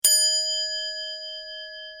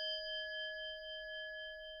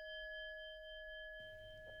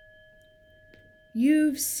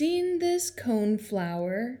You've seen this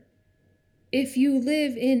coneflower. If you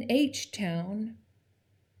live in H-Town,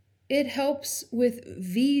 it helps with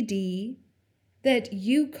VD that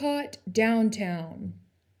you caught downtown.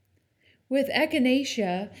 With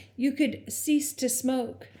Echinacea, you could cease to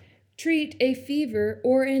smoke, treat a fever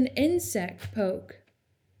or an insect poke.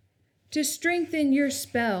 To strengthen your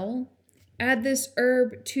spell, add this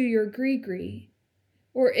herb to your gree-gree.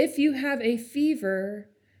 Or if you have a fever,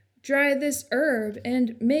 dry this herb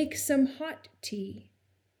and make some hot tea.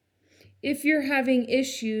 If you're having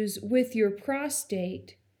issues with your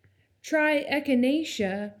prostate, try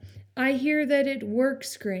Echinacea. I hear that it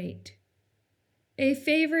works great. A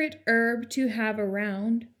favorite herb to have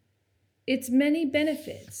around, its many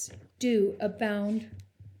benefits do abound.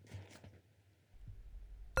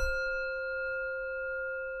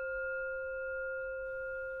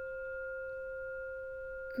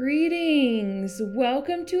 Greetings!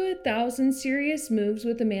 Welcome to 1,000 Serious Moves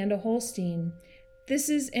with Amanda Holstein. This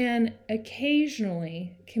is an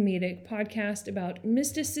occasionally comedic podcast about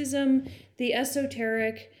mysticism, the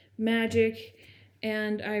esoteric, magic,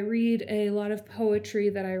 and I read a lot of poetry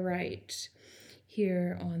that I write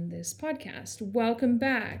here on this podcast. Welcome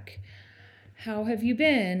back. How have you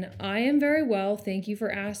been? I am very well, thank you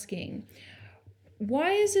for asking.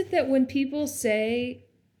 Why is it that when people say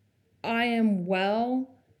I am well,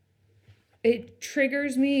 it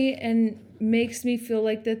triggers me and makes me feel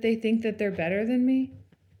like that they think that they're better than me?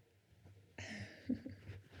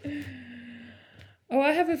 Oh,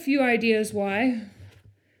 I have a few ideas why.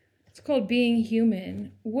 It's called being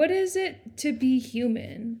human. What is it to be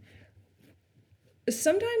human?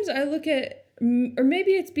 Sometimes I look at, or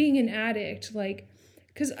maybe it's being an addict, like,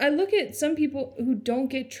 because I look at some people who don't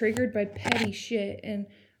get triggered by petty shit, and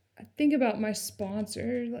I think about my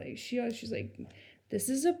sponsor, like, she's like, this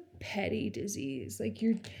is a petty disease. Like,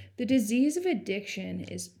 the disease of addiction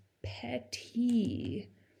is petty.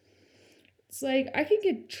 It's like, I could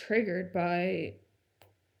get triggered by,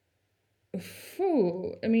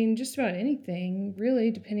 just about anything,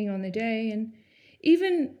 really, depending on the day. And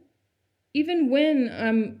even when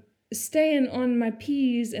I'm staying on my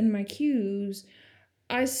P's and my Q's,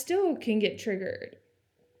 I still can get triggered.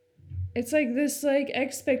 It's like this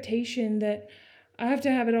expectation that I have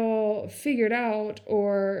to have it all figured out,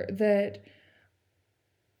 or that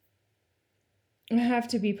I have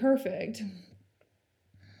to be perfect.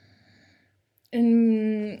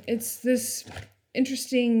 And it's this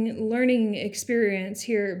interesting learning experience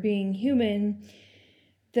here, being human,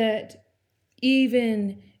 that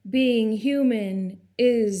even being human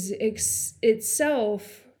is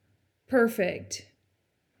itself perfect.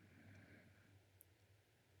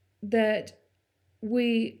 That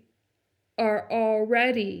we are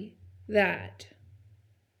already that.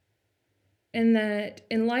 And that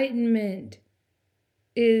enlightenment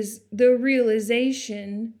is the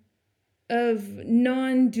realization of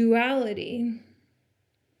non-duality.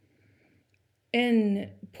 And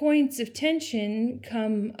points of tension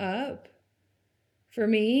come up for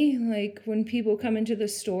me, like when people come into the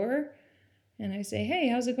store and I say, hey,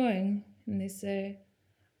 how's it going? And they say,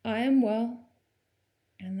 I am well.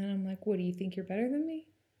 And then I'm like, what, do you think you're better than me?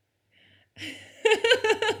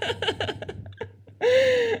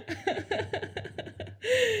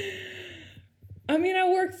 I mean, I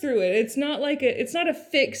work through it. It's not a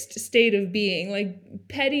fixed state of being. Like,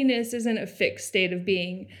 pettiness isn't a fixed state of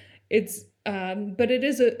being. It's, but it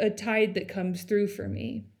is a tide that comes through for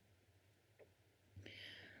me.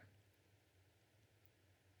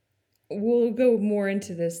 We'll go more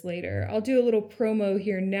into this later. I'll do a little promo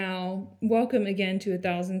here now. Welcome again to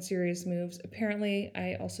 1,000 Serious Moves. Apparently,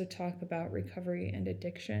 I also talk about recovery and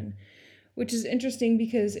addiction, which is interesting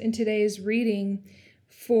because in today's reading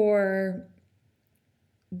for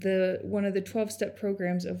one of the 12-step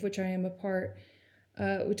programs of which I am a part,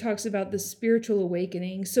 it talks about the spiritual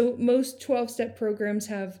awakening. So most 12-step programs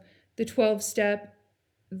have the 12-step.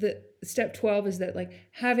 The step 12 is that, like,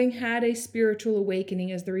 having had a spiritual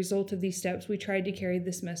awakening as the result of these steps, we tried to carry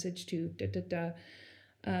this message to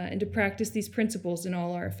and to practice these principles in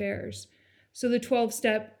all our affairs. So the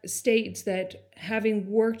 12-step states that having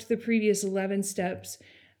worked the previous 11 steps,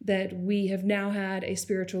 that we have now had a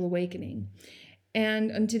spiritual awakening.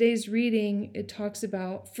 And on today's reading, it talks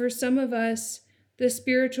about, for some of us, the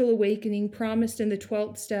spiritual awakening promised in the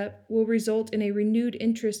 12th step will result in a renewed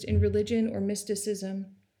interest in religion or mysticism.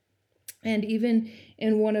 And even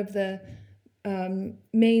in one of the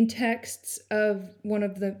main texts of one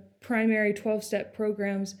of the primary 12-step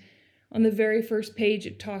programs, on the very first page,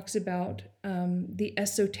 it talks about the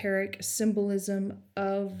esoteric symbolism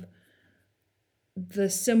of the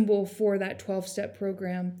symbol for that 12-step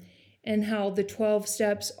program. and how the 12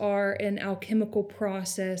 steps are an alchemical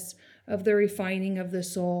process of the refining of the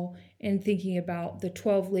soul, and thinking about the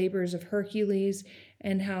 12 labors of Hercules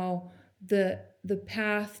and how the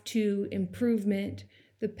path to improvement,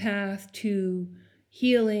 the path to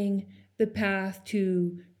healing, the path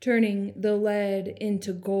to turning the lead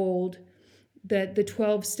into gold, that the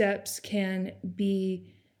 12 steps can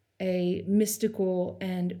be a mystical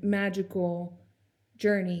and magical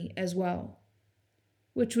journey as well,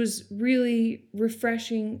 which was really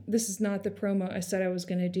refreshing. This is not the promo I said I was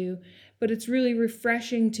going to do, but it's really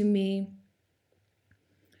refreshing to me,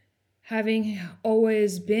 having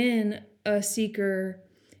always been a seeker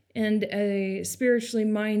and a spiritually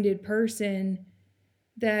minded person,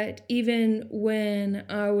 that even when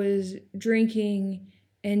I was drinking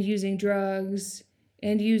and using drugs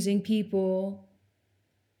and using people,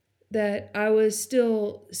 that I was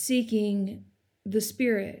still seeking the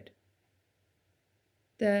spirit,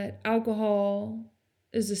 that alcohol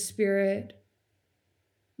is a spirit,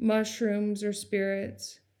 mushrooms are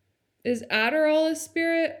spirits. Is Adderall a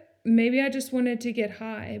spirit? Maybe I just wanted to get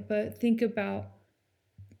high, but think about,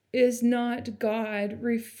 is not God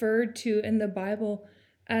referred to in the Bible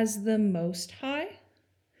as the Most High?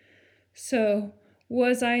 So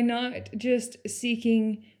was I not just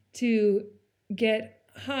seeking to get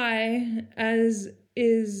high, as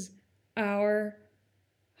is our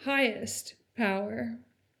highest power?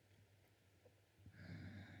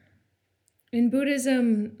 In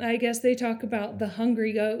Buddhism, I guess they talk about the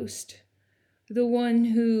hungry ghost, the one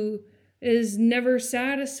who is never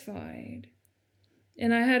satisfied.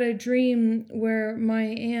 And I had a dream where my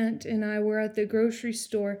aunt and I were at the grocery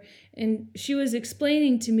store, and she was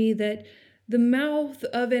explaining to me that the mouth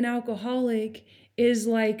of an alcoholic is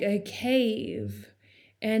like a cave,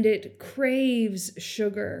 and it craves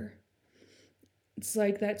sugar. It's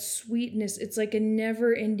like that sweetness. It's like a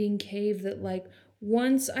never-ending cave that, like,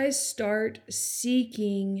 once I start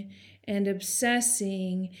seeking and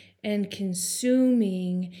obsessing and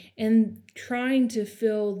consuming and trying to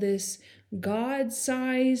fill this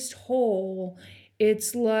God-sized hole,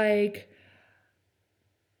 it's like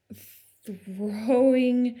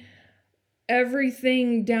throwing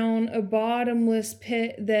everything down a bottomless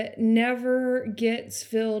pit that never gets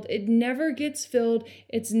filled. It never gets filled.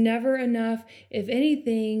 It's never enough. If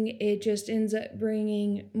anything, it just ends up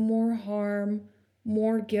bringing more harm,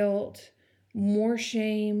 more guilt, more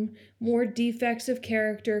shame, more defects of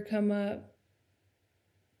character come up.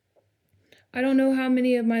 I don't know how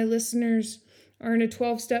many of my listeners are in a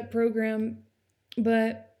 12-step program,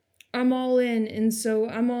 but I'm all in. And so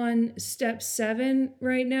I'm on step 7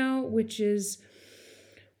 right now, which is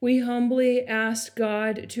we humbly ask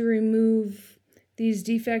God to remove these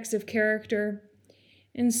defects of character.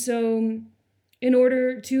 And so in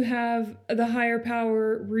order to have the higher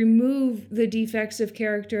power remove the defects of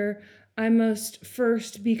character, I must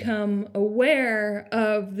first become aware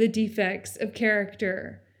of the defects of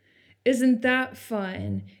character. Isn't that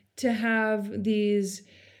fun to have these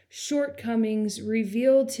shortcomings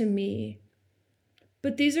revealed to me?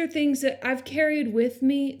 But these are things that I've carried with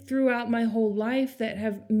me throughout my whole life that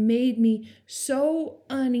have made me so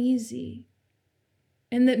uneasy,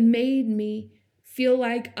 and that made me feel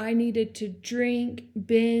like I needed to drink,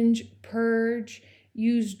 binge, purge,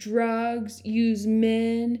 use drugs, use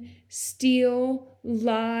men, steal,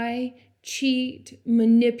 lie, cheat,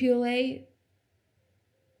 manipulate.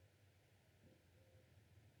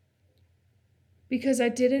 Because I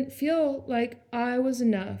didn't feel like I was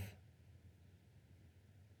enough.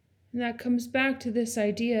 And that comes back to this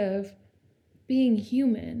idea of being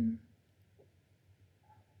human.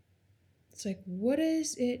 It's like, what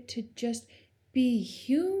is it to just be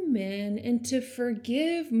human and to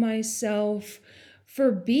forgive myself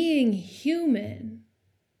for being human?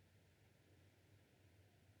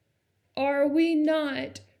 Are we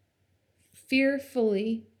not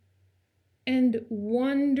fearfully and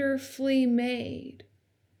wonderfully made?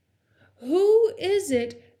 Who is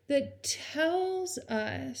it that tells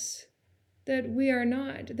us that we are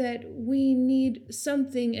not, that we need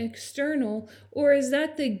something external? Or is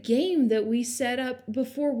that the game that we set up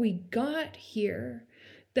before we got here?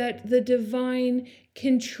 That the divine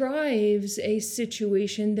contrives a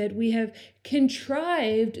situation, that we have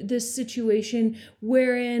contrived this situation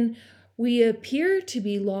wherein we appear to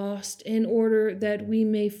be lost in order that we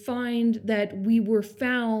may find that we were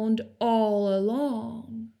found all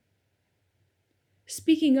along.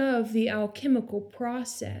 Speaking of the alchemical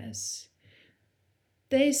process,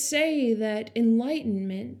 they say that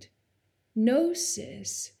enlightenment,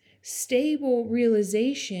 gnosis, stable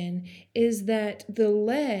realization is that the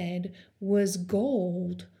lead was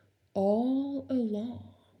gold all along.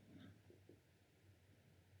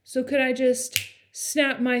 So could I just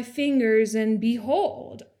snap my fingers and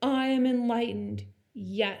behold, I am enlightened?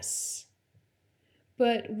 Yes.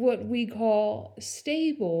 But what we call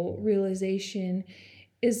stable realization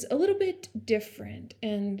is a little bit different,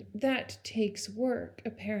 and that takes work,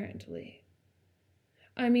 apparently.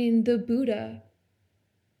 I mean, the Buddha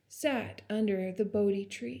sat under the Bodhi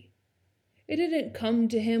tree. It didn't come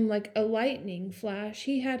to him like a lightning flash.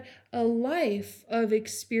 He had a life of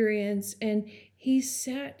experience, and he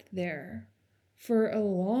sat there for a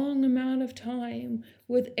long amount of time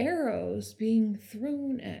with arrows being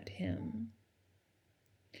thrown at him.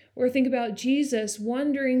 Or think about Jesus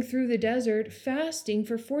wandering through the desert, fasting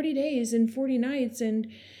for 40 days and 40 nights,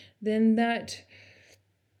 and then that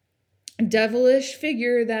devilish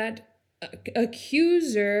figure, that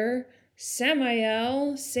accuser,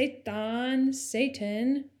 Samael, Satan,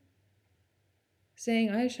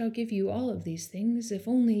 saying, I shall give you all of these things if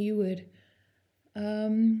only you would,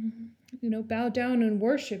 bow down and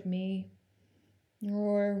worship me.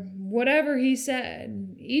 Or whatever he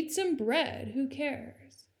said, eat some bread, who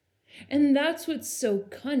cares? And that's what's so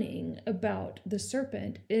cunning about the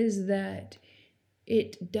serpent, is that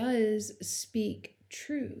it does speak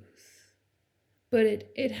truth, but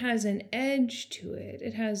it has an edge to it.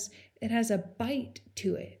 It has a bite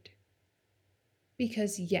to it.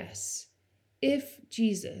 Because yes, if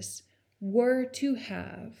Jesus were to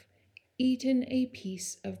have eaten a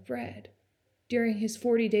piece of bread during his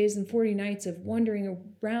 40 days and 40 nights of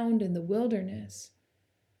wandering around in the wilderness,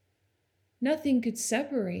 nothing could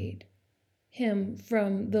separate him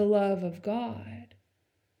from the love of God.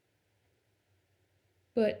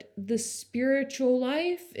 But the spiritual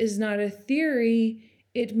life is not a theory,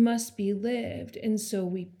 it must be lived. And so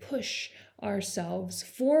we push ourselves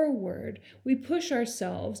forward. We push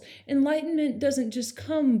ourselves. Enlightenment doesn't just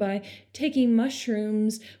come by taking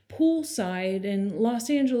mushrooms poolside in Los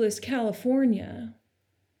Angeles, California.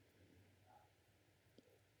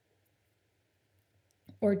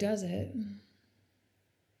 Or does it?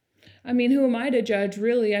 I mean, who am I to judge,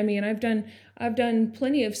 really? I mean, I've done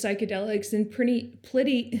plenty of psychedelics in plenty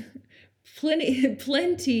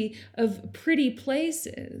of pretty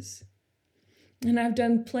places. And I've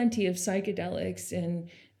done plenty of psychedelics in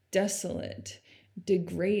desolate,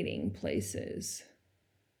 degrading places.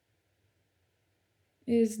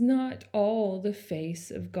 Is not all the face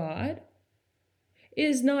of God?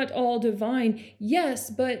 Is not all divine? Yes,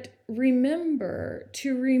 but remember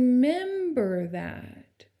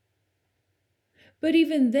that. But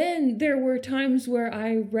even then, there were times where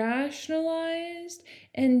I rationalized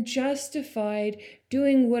and justified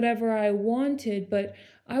doing whatever I wanted, but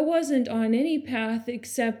I wasn't on any path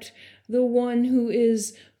except the one who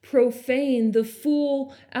is profane, the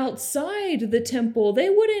fool outside the temple. They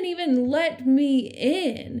wouldn't even let me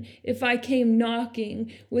in if I came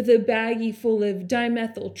knocking with a baggie full of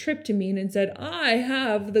dimethyltryptamine and said, I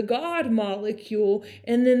have the God molecule.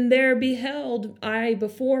 And then there beheld I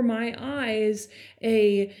before my eyes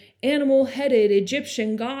a animal-headed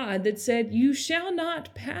Egyptian god that said, you shall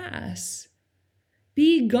not pass.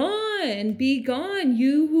 Be gone,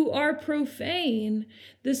 you who are profane.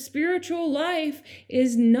 The spiritual life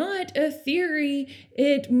is not a theory,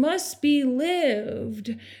 it must be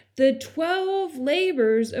lived. The 12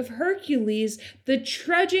 labors of Hercules, the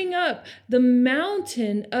trudging up the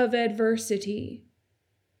mountain of adversity.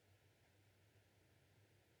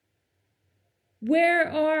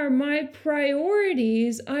 Where are my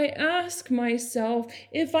priorities? I ask myself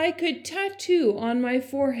if I could tattoo on my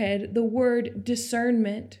forehead the word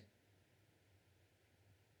discernment.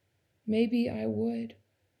 Maybe I would.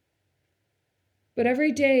 But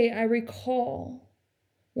every day I recall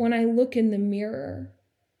when I look in the mirror,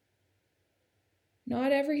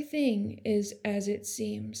 not everything is as it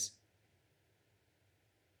seems.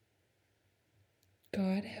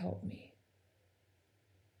 God help me.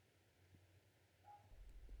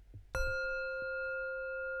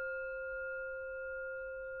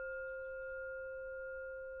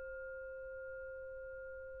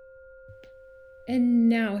 And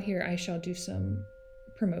now here I shall do some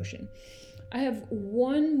promotion. I have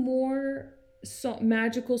one more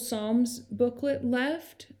Magical Psalms booklet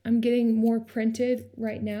left. I'm getting more printed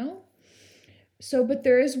right now. But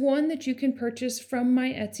there is one that you can purchase from my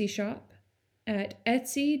Etsy shop at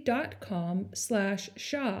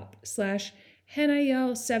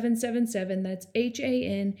etsy.com/shop/Hanael777. That's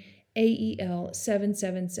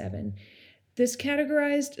HANAEL777. This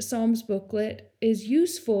categorized Psalms booklet is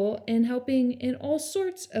useful in helping in all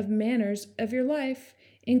sorts of manners of your life,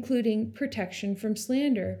 including protection from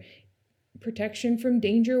slander, protection from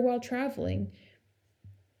danger while traveling,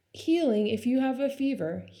 Healing if you have a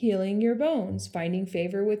fever, healing your bones, finding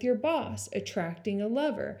favor with your boss, attracting a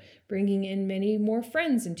lover, bringing in many more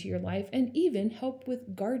friends into your life, and even help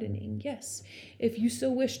with gardening. Yes, if you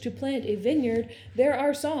so wish to plant a vineyard, there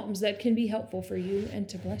are psalms that can be helpful for you and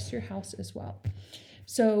to bless your house as well.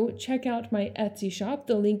 So check out my Etsy shop.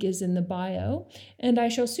 The link is in the bio. And I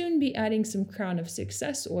shall soon be adding some Crown of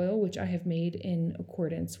Success oil, which I have made in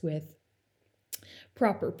accordance with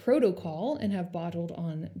proper protocol and have bottled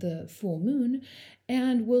on the full moon.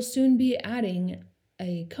 And we'll soon be adding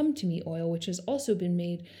a Come to Me oil, which has also been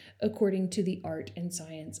made according to the art and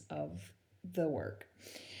science of the work.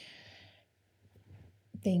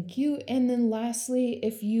 Thank you. And then lastly,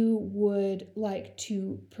 if you would like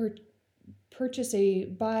to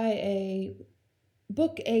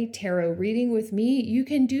book a tarot reading with me, you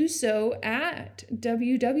can do so at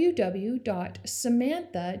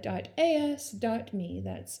www.samantha.as.me.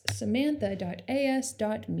 That's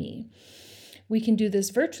samantha.as.me. We can do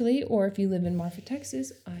this virtually, or if you live in Marfa,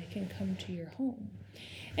 Texas, I can come to your home.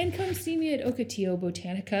 And come see me at Ocotillo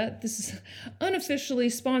Botanica. This is unofficially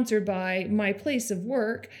sponsored by my place of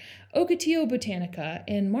work, Ocotillo Botanica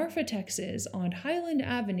in Marfa, Texas, on Highland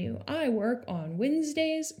Avenue. I work on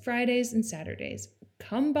Wednesdays, Fridays, and Saturdays.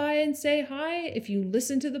 Come by and say hi. If you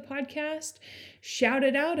listen to the podcast, shout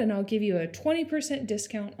it out, and I'll give you a 20%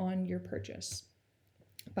 discount on your purchase.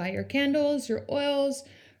 Buy your candles, your oils,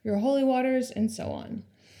 your holy waters, and so on.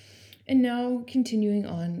 And now, continuing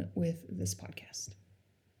on with this podcast.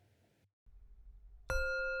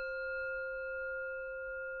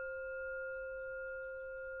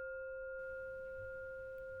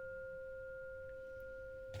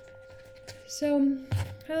 So,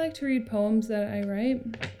 I like to read poems that I write.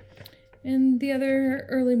 And the other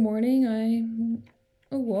early morning, I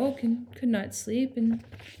awoke and could not sleep, and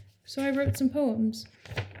so I wrote some poems,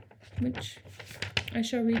 which I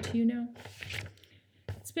shall read to you now.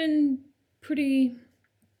 It's been pretty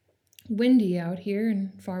windy out here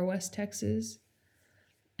in far west Texas,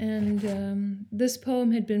 and this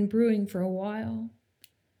poem had been brewing for a while.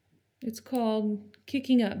 It's called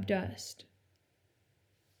Kicking Up Dust.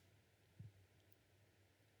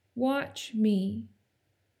 Watch me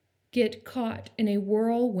get caught in a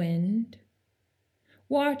whirlwind.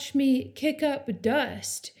 Watch me kick up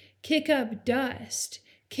dust, kick up dust,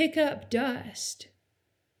 kick up dust.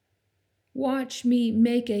 Watch me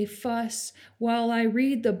make a fuss while I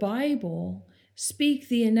read the Bible, speak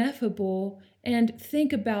the ineffable, and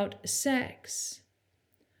think about sex.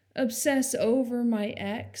 Obsess over my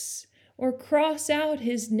ex, or cross out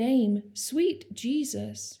his name, sweet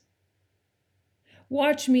Jesus.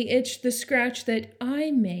 Watch me itch the scratch that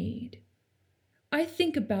I made. I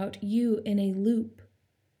think about you in a loop,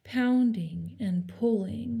 pounding and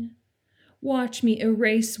pulling. Watch me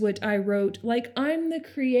erase what I wrote like I'm the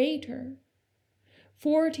creator.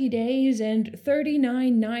 40 days and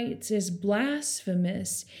 39 nights is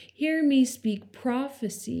blasphemous. Hear me speak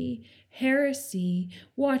prophecy, heresy.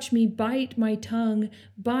 Watch me bite my tongue,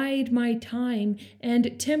 bide my time,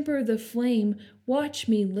 and temper the flame. Watch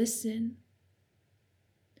me listen.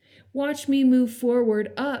 Watch me move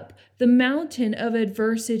forward up the mountain of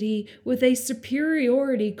adversity with a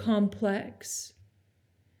superiority complex.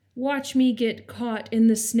 Watch me get caught in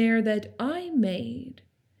the snare that I made,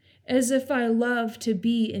 as if I love to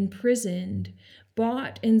be imprisoned,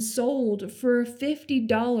 bought and sold for a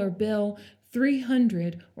 $50 bill,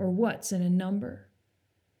 300 or what's in a number,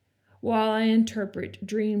 while I interpret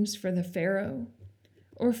dreams for the Pharaoh.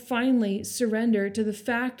 Or finally surrender to the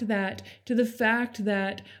fact that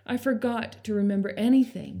I forgot to remember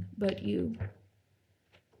anything but you.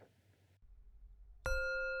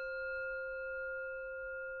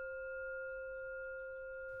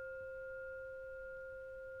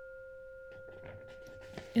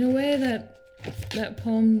 In a way, that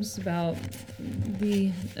poem's about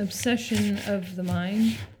the obsession of the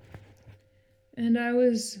mind. And I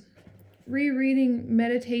was rereading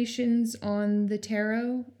Meditations on the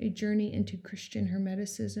Tarot, A Journey into Christian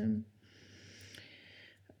Hermeticism.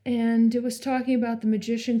 And it was talking about the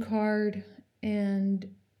Magician card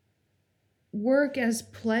and work as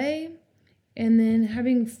play, and then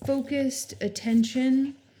having focused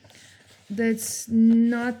attention that's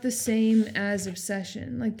not the same as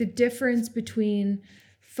obsession. Like the difference between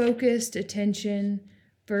focused attention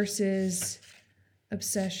versus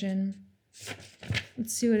obsession.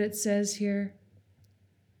 Let's see what it says here.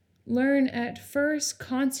 Learn at first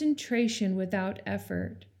concentration without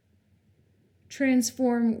effort.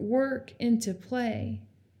 Transform work into play.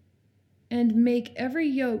 And make every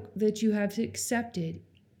yoke that you have accepted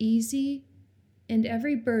easy and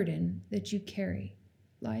every burden that you carry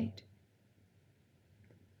light.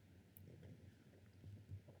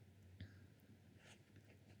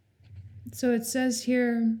 So it says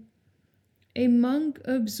here, a monk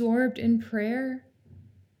absorbed in prayer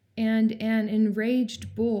and an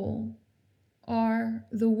enraged bull are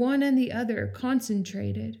the one and the other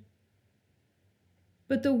concentrated.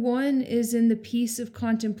 But the one is in the peace of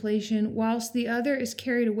contemplation, whilst the other is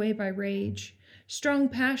carried away by rage. Strong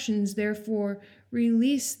passions, therefore,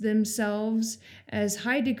 release themselves as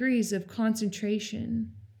high degrees of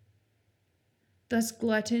concentration. Thus,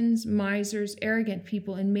 gluttons, misers, arrogant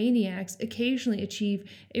people, and maniacs occasionally achieve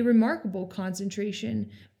a remarkable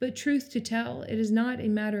concentration. But truth to tell, it is not a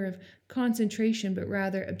matter of concentration, but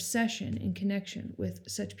rather obsession in connection with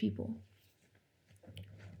such people.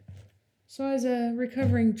 So, as a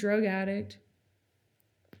recovering drug addict,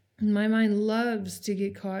 my mind loves to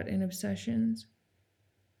get caught in obsessions.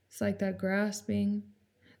 It's like that grasping,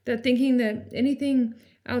 that thinking that anything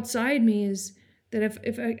outside me is that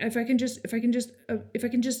if I can just and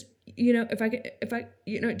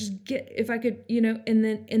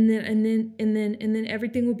then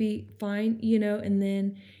everything will be fine, and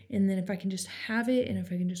then if I can just have it and if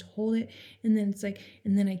I can just hold it, and then it's like,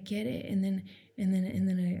 and then I get it, and then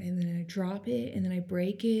I drop it, and then I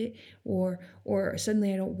break it, or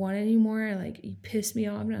suddenly I don't want it anymore. You piss me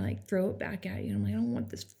off, and I throw it back at you. And I'm like, I don't want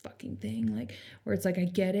this fucking thing. Or it's like I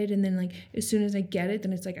get it, and then as soon as I get it,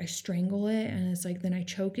 then it's like I strangle it, and it's like then I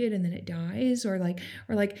choke it, and then it dies. Or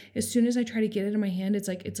as soon as I try to get it in my hand,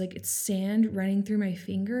 it's sand running through my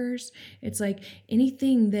fingers. It's like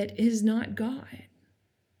anything that is not God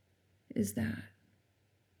is that.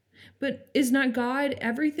 But is not God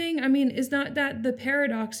everything? I mean, is not that the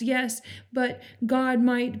paradox? Yes, but God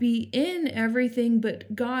might be in everything,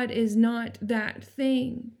 but God is not that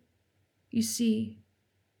thing. You see,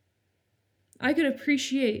 I could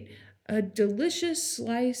appreciate a delicious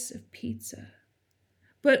slice of pizza,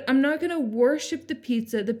 but I'm not going to worship the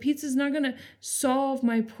pizza. The pizza is not going to solve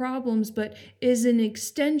my problems, but is an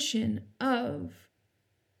extension of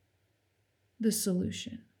the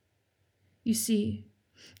solution. You see,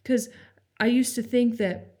 because I used to think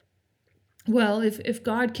that, well, if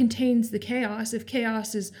God contains the chaos, if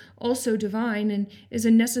chaos is also divine and is a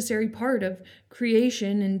necessary part of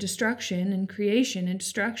creation and destruction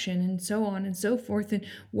and so on and so forth, then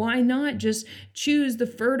why not just choose the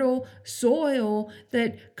fertile soil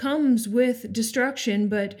that comes with destruction?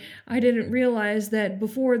 But I didn't realize that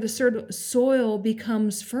before the soil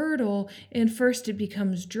becomes fertile, and first it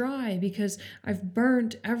becomes dry, because I've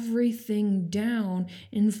burnt everything down,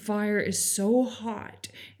 and fire is so hot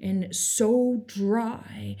and so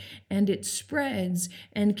dry, and it spreads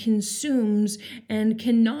and consumes and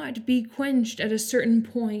cannot be quenched at a certain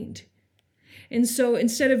point. And so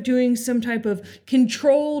instead of doing some type of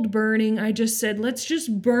controlled burning, I just said, let's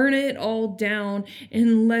just burn it all down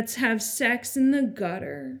and let's have sex in the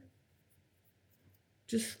gutter.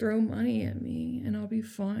 Just throw money at me and I'll be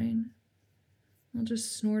fine. I'll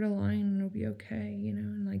just snort a line and it'll be okay,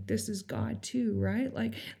 and this is God too, right?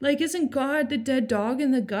 Isn't God the dead dog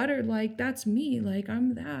in the gutter? That's me.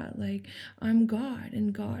 I'm that. I'm God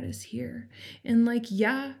and God is here. And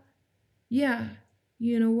yeah,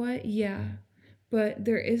 you know what? Yeah. But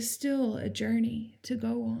there is still a journey to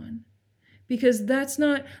go on, because that's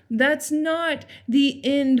not the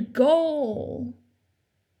end goal.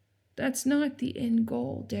 That's not the end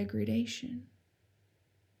goal, degradation.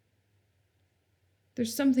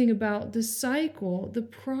 There's something about the cycle, the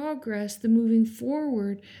progress, the moving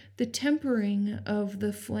forward, the tempering of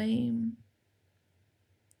the flame.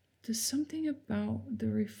 There's something about the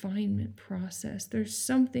refinement process. There's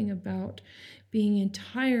something about being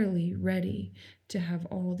entirely ready to have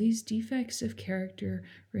all these defects of character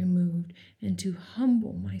removed and to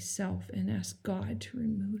humble myself and ask God to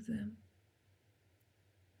remove them.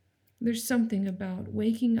 There's something about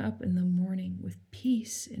waking up in the morning with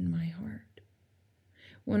peace in my heart.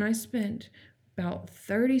 When I spent about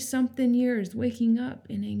 30-something years waking up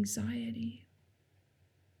in anxiety.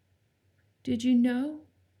 Did you know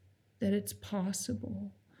that it's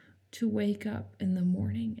possible to wake up in the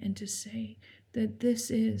morning and to say that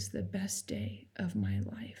this is the best day of my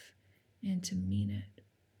life, and to mean it?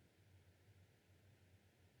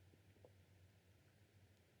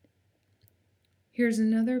 Here's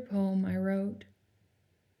another poem I wrote.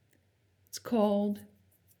 It's called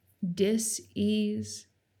Dis-ease.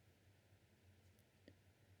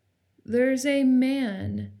 There's a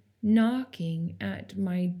man knocking at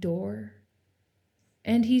my door,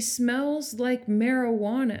 and he smells like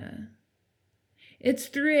marijuana. It's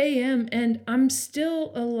 3 a.m. and I'm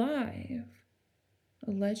still alive,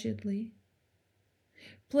 allegedly.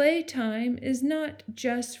 Playtime is not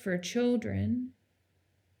just for children,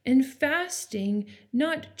 and fasting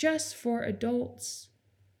not just for adults.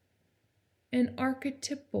 An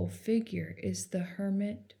archetypal figure is the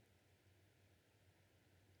hermit.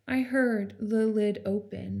 I heard the lid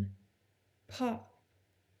open, pop,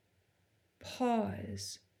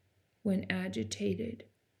 pause when agitated,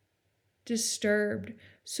 disturbed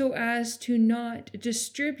so as to not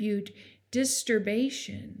distribute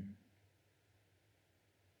disturbation.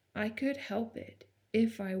 I could help it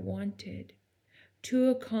if I wanted to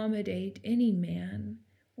accommodate any man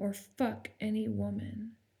or fuck any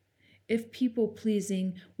woman, if people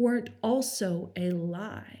pleasing weren't also a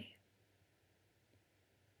lie.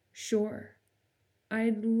 Sure,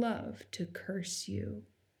 I'd love to curse you,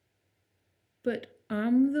 but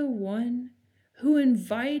I'm the one who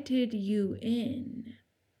invited you in.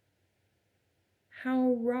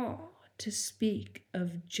 How raw to speak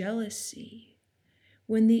of jealousy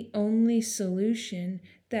when the only solution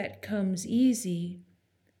that comes easy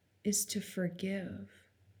is to forgive.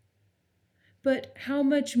 But how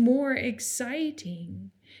much more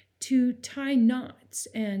exciting to tie knots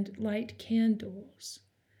and light candles.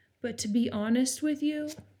 But to be honest with you,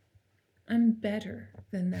 I'm better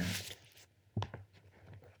than that.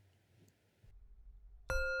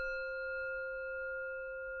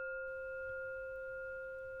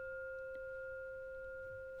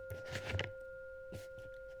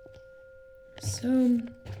 So,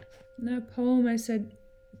 in that poem, I said,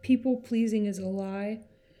 people pleasing is a lie.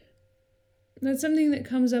 That's something that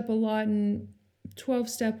comes up a lot in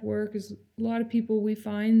 12-step work. Is a lot of people, we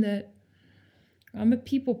find that I'm a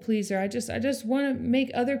people pleaser. I just want to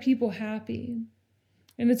make other people happy.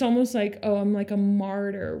 And it's almost like, oh, I'm like a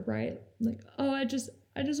martyr, right? Like, oh, I just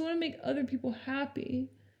want to make other people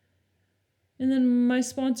happy. And then my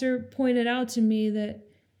sponsor pointed out to me that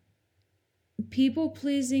people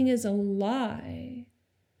pleasing is a lie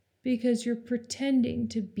because you're pretending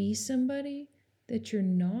to be somebody that you're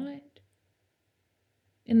not.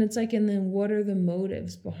 And it's like, and then what are the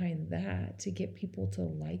motives behind that to get people to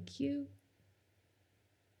like you?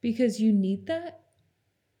 Because you need that?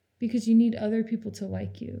 Because you need other people to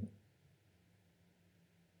like you.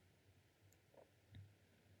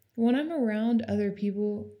 When I'm around other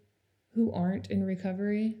people who aren't in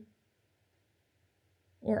recovery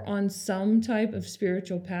or on some type of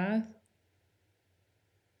spiritual path,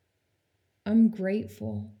 I'm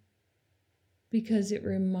grateful because it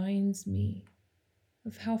reminds me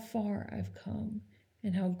of how far I've come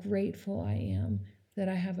and how grateful I am that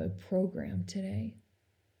I have a program today.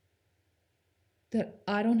 That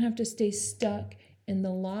I don't have to stay stuck in the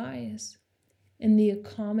lies and the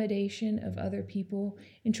accommodation of other people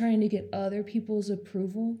and trying to get other people's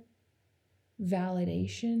approval,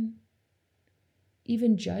 validation,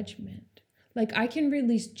 even judgment. Like I can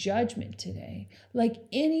release judgment today. Like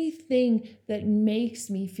anything that makes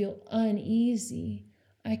me feel uneasy,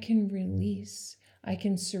 I can release. I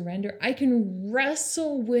can surrender. I can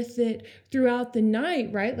wrestle with it throughout the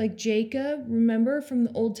night, right? Like Jacob, remember from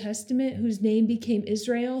the Old Testament, whose name became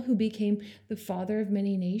Israel, who became the father of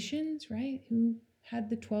many nations, right? Who had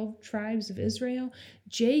the 12 tribes of Israel.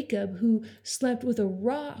 Jacob, who slept with a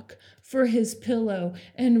rock for his pillow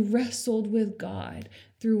and wrestled with God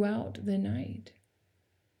throughout the night.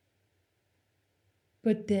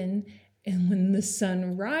 But then, and when the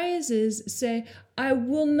sun rises, say, I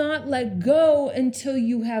will not let go until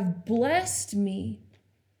you have blessed me.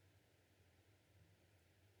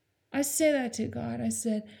 I say that to God. I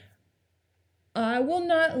said, I will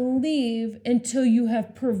not leave until you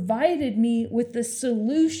have provided me with the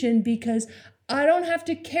solution because I don't have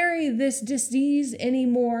to carry this disease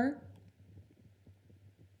anymore.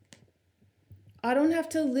 I don't have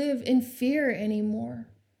to live in fear anymore.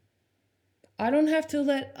 I don't have to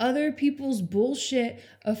let other people's bullshit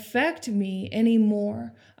affect me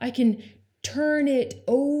anymore. I can turn it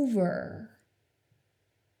over.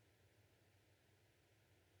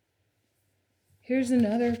 Here's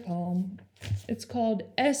another poem. It's called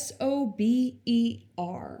Sober.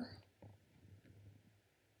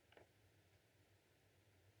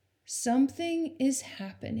 Something is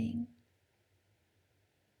happening.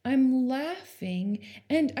 I'm laughing,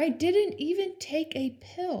 and I didn't even take a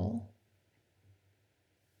pill.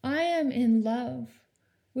 I am in love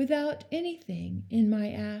without anything in my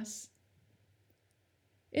ass.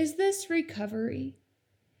 Is this recovery?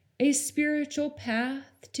 A spiritual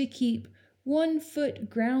path to keep one foot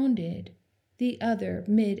grounded, the other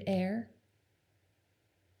mid-air?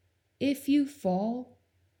 If you fall,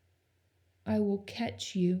 I will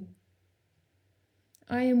catch you.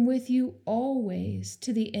 I am with you always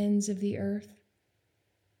to the ends of the earth.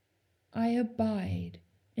 I abide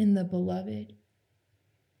in the beloved,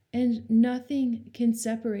 and nothing can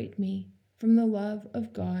separate me from the love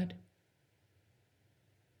of God.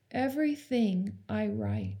 Everything I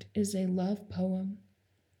write is a love poem,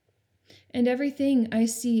 and everything I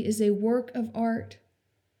see is a work of art,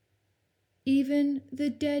 even the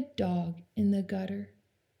dead dog in the gutter.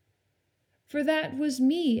 For that was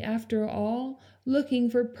me, after all, looking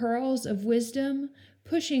for pearls of wisdom,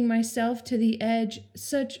 pushing myself to the edge,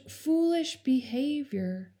 such foolish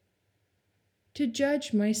behavior. To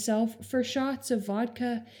judge myself for shots of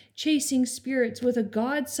vodka, chasing spirits with a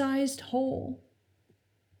God-sized hole.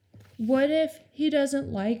 What if he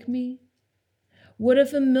doesn't like me? What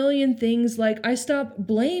if a million things like I stop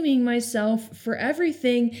blaming myself for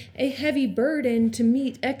everything, a heavy burden to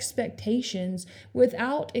meet expectations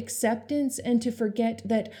without acceptance and to forget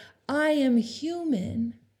that I am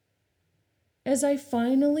human? As I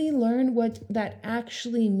finally learn what that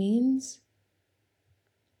actually means,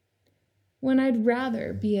 when I'd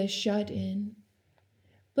rather be a shut-in.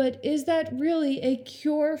 But is that really a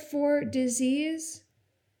cure for disease?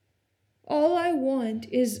 All I want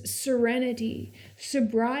is serenity,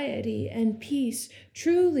 sobriety, and peace.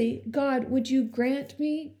 Truly, God, would you grant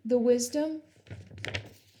me the wisdom?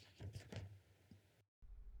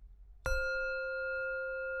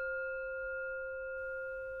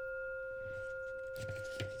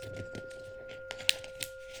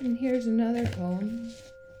 And here's another poem.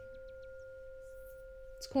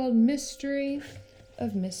 It's called Mystery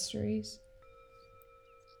of Mysteries.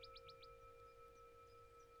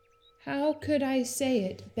 How could I say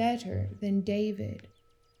it better than David?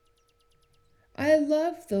 I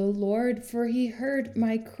love the Lord, for he heard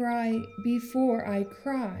my cry before I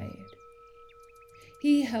cried.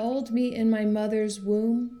 He held me in my mother's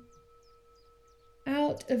womb.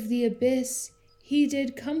 Out of the abyss he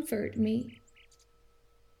did comfort me,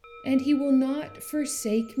 and he will not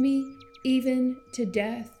forsake me even to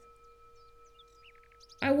death.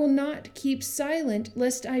 I will not keep silent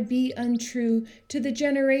lest I be untrue to the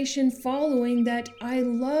generation following that I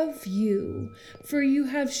love you, for you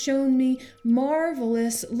have shown me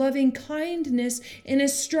marvelous loving kindness in a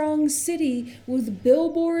strong city with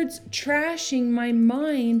billboards trashing my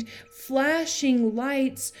mind, flashing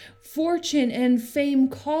lights, fortune and fame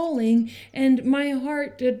calling, and my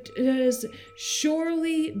heart does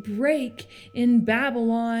surely break in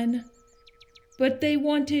Babylon. But they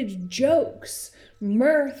wanted jokes,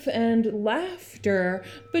 mirth, and laughter,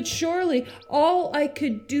 but surely all I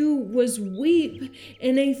could do was weep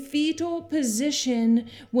in a fetal position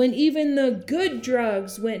when even the good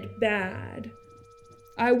drugs went bad.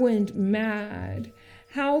 I went mad.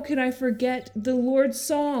 How could I forget the Lord's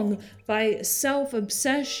song by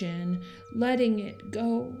self-obsession, letting it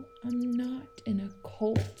go? I'm not in a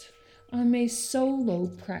cult. I'm a solo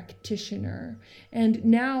practitioner, and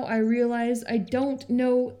now I realize I don't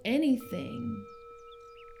know anything.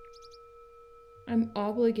 I'm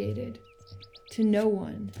obligated to no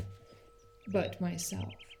one but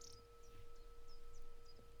myself.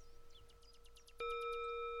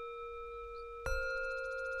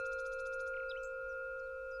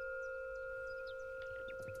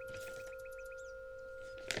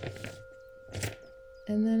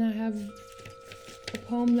 And then I have a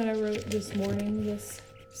poem that I wrote this morning, this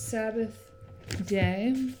Sabbath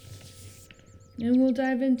day. And we'll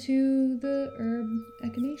dive into the herb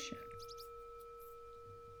Echinacea.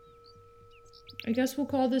 I guess we'll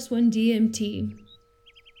call this one DMT.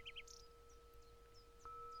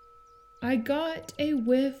 I got a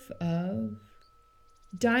whiff of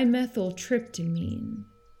dimethyltryptamine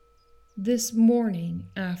this morning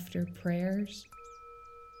after prayers.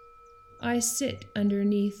 I sit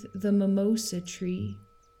underneath the mimosa tree,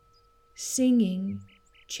 singing,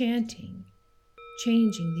 chanting,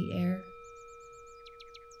 changing the air.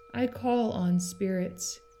 I call on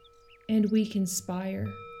spirits, and we conspire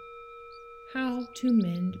how to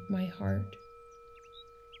mend my heart.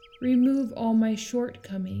 Remove all my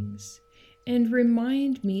shortcomings, and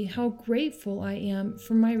remind me how grateful I am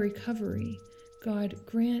for my recovery. God,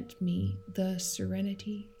 grant me the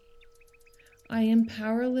serenity. I am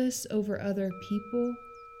powerless over other people.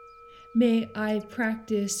 May I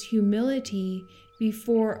practice humility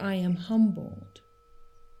before I am humbled.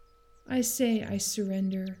 I say I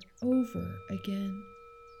surrender over again.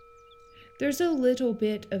 There's a little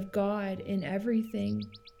bit of God in everything,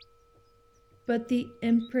 but the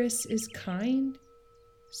Empress is kind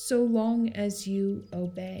so long as you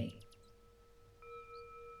obey.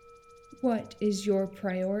 What is your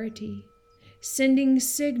priority? Sending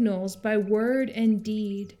signals by word and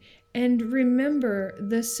deed, and remember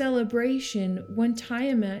the celebration when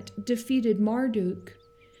Tiamat defeated Marduk,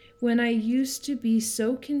 when I used to be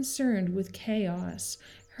so concerned with chaos,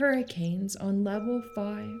 hurricanes on level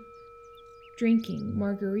 5, drinking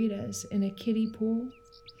margaritas in a kiddie pool.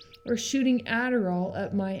 or shooting Adderall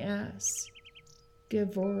up my ass.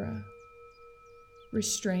 Gevura.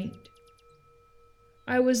 Restraint.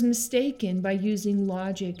 I was mistaken by using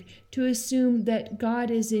logic to assume that God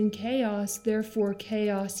is in chaos, therefore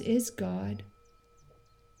chaos is God.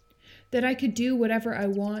 That I could do whatever I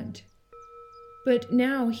want. But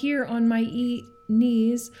now, here on my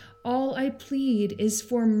knees, all I plead is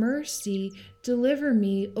for mercy. Deliver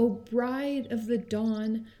me, O bride of the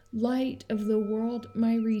dawn, light of the world,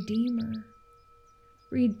 my Redeemer.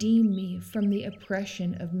 Redeem me from the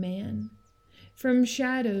oppression of man. From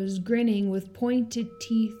shadows grinning with pointed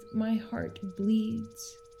teeth, my heart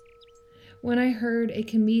bleeds. When I heard a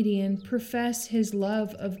comedian profess his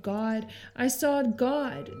love of God, I saw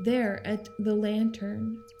God there at the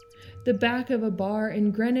lantern, the back of a bar in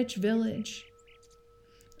Greenwich Village.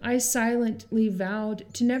 I silently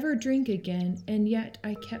vowed to never drink again, and yet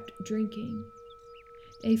I kept drinking.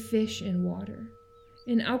 A fish in water,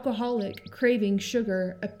 an alcoholic craving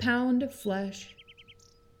sugar, a pound of flesh.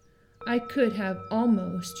 I could have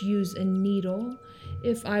almost used a needle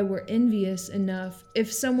if I were envious enough,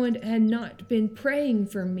 if someone had not been praying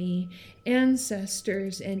for me,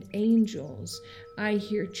 ancestors and angels. I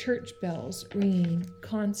hear church bells ringing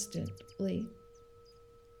constantly.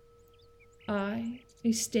 I,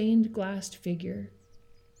 a stained glass figure,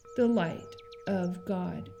 the light of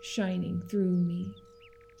God shining through me.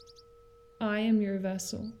 I am your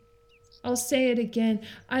vessel. I'll say it again.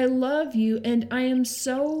 I love you, and I am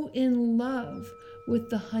so in love with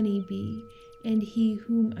the honeybee and he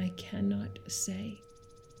whom I cannot say.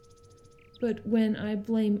 But when I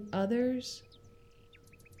blame others,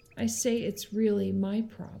 I say it's really my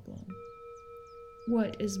problem.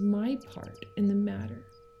 What is my part in the matter?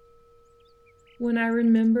 When I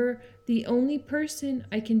remember the only person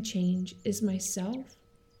I can change is myself,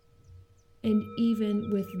 and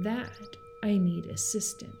even with that, I need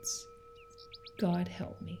assistance. God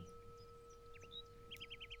help me.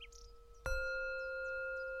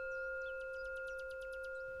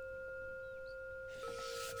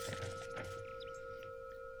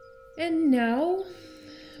 And now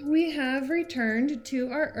we have returned to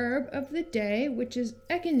our herb of the day, which is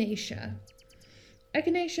Echinacea.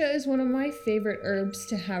 Echinacea is one of my favorite herbs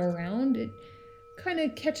to have around. It kind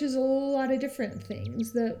of catches a lot of different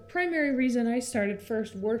things. The primary reason I started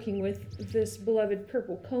first working with this beloved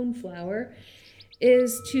purple coneflower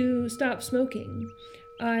is to stop smoking.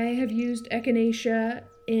 I have used Echinacea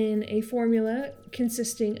in a formula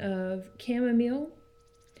consisting of chamomile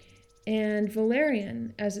and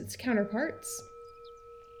valerian as its counterparts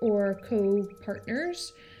or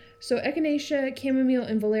co-partners. So Echinacea, chamomile,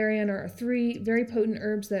 and valerian are three very potent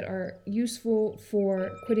herbs that are useful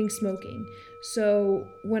for quitting smoking. So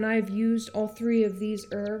when I've used all three of these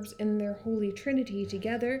herbs in their holy trinity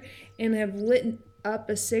together and have lit up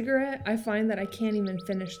a cigarette, I find that I can't even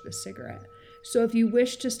finish the cigarette. So if you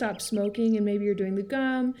wish to stop smoking and maybe you're doing the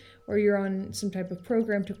gum or you're on some type of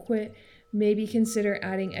program to quit, maybe consider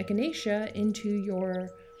adding Echinacea into your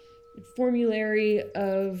formulary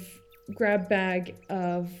of grab bag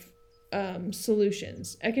of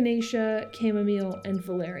solutions. Echinacea, chamomile, and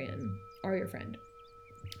valerian are your friend.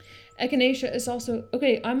 Echinacea is also,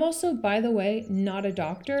 I'm also, by the way, not a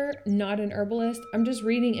doctor, not an herbalist. I'm just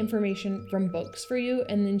reading information from books for you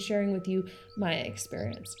and then sharing with you my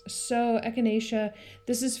experience. So Echinacea,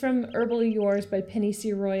 this is from Herbally Yours by Penny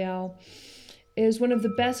C. Royale, is one of the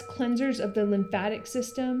best cleansers of the lymphatic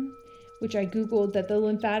system, which I Googled that the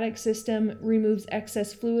lymphatic system removes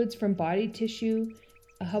excess fluids from body tissue,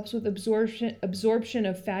 helps with absorption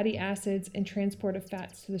of fatty acids and transport of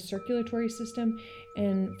fats to the circulatory system,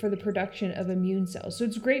 and for the production of immune cells. So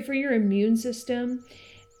it's great for your immune system,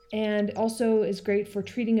 and also is great for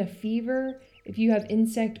treating a fever. If you have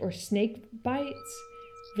insect or snake bites,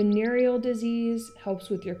 venereal disease, helps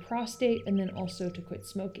with your prostate, and then also to quit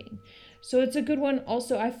smoking. So it's a good one.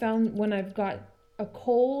 Also, I found when I've got a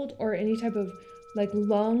cold or any type of like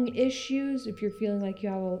lung issues, if you're feeling like you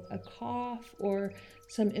have a cough or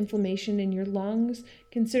some inflammation in your lungs,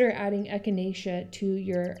 consider adding Echinacea to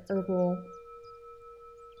your herbal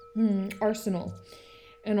arsenal.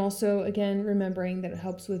 And also, again, remembering that it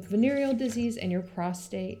helps with venereal disease and your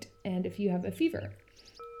prostate, and if you have a fever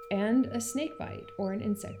and a snake bite or an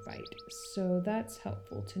insect bite. So that's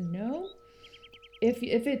helpful to know. If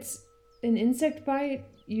it's an insect bite,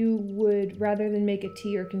 you would, rather than make a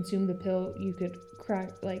tea or consume the pill, you could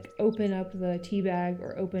open up the tea bag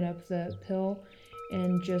or open up the pill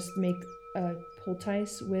and just make a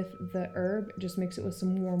poultice with the herb. Just mix it with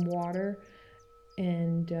some warm water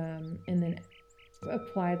and then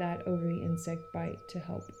apply that over the insect bite to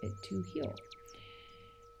help it to heal.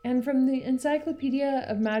 And from the Encyclopedia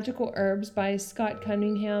of Magical Herbs by Scott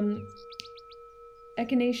Cunningham,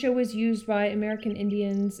 Echinacea was used by American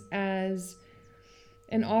Indians as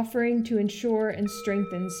an offering to ensure and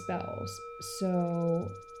strengthen spells. So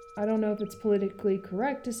I don't know if it's politically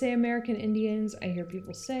correct to say American Indians. I hear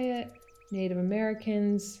people say it. Native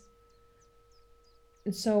Americans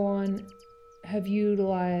and so on have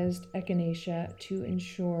utilized Echinacea to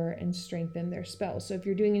ensure and strengthen their spells. So if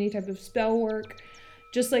you're doing any type of spell work,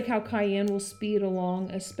 just like how cayenne will speed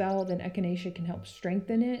along a spell, then Echinacea can help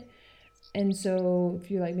strengthen it. And so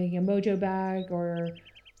if you're like making a mojo bag or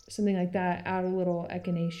something like that, add a little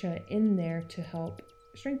Echinacea in there to help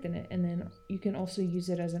strengthen it. And then you can also use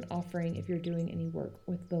it as an offering if you're doing any work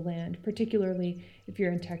with the land, particularly if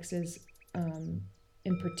you're in Texas,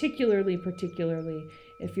 and particularly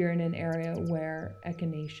if you're in an area where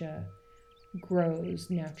Echinacea grows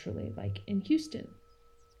naturally, like in Houston,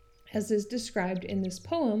 as is described in this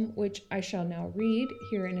poem, which I shall now read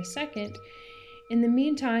here in a second. In the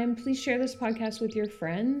meantime, please share this podcast with your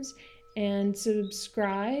friends and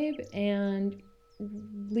subscribe and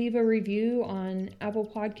leave a review on Apple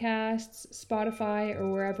Podcasts, Spotify,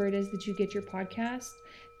 or wherever it is that you get your podcasts.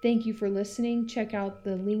 Thank you for listening. Check out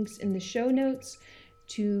the links in the show notes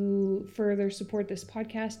to further support this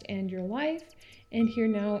podcast and your life. And here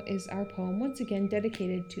now is our poem, once again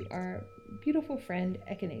dedicated to our beautiful friend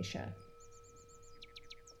Echinacea.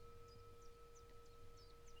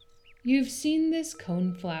 You've seen this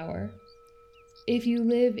coneflower if you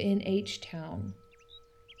live in H-Town.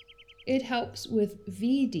 It helps with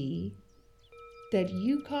VD that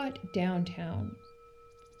you caught downtown.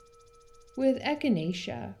 With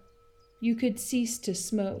Echinacea, you could cease to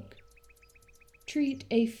smoke, treat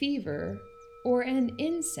a fever or an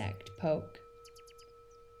insect poke.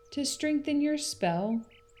 To strengthen your spell,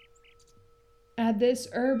 add this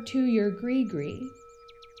herb to your gree-gree.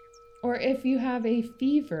 Or if you have a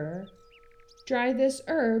fever, dry this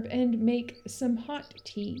herb and make some hot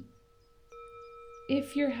tea.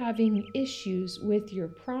 If you're having issues with your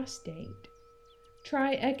prostate,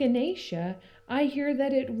 try Echinacea. I hear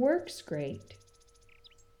that it works great.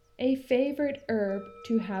 A favorite herb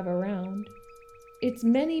to have around. Its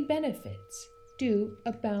many benefits do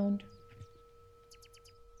abound.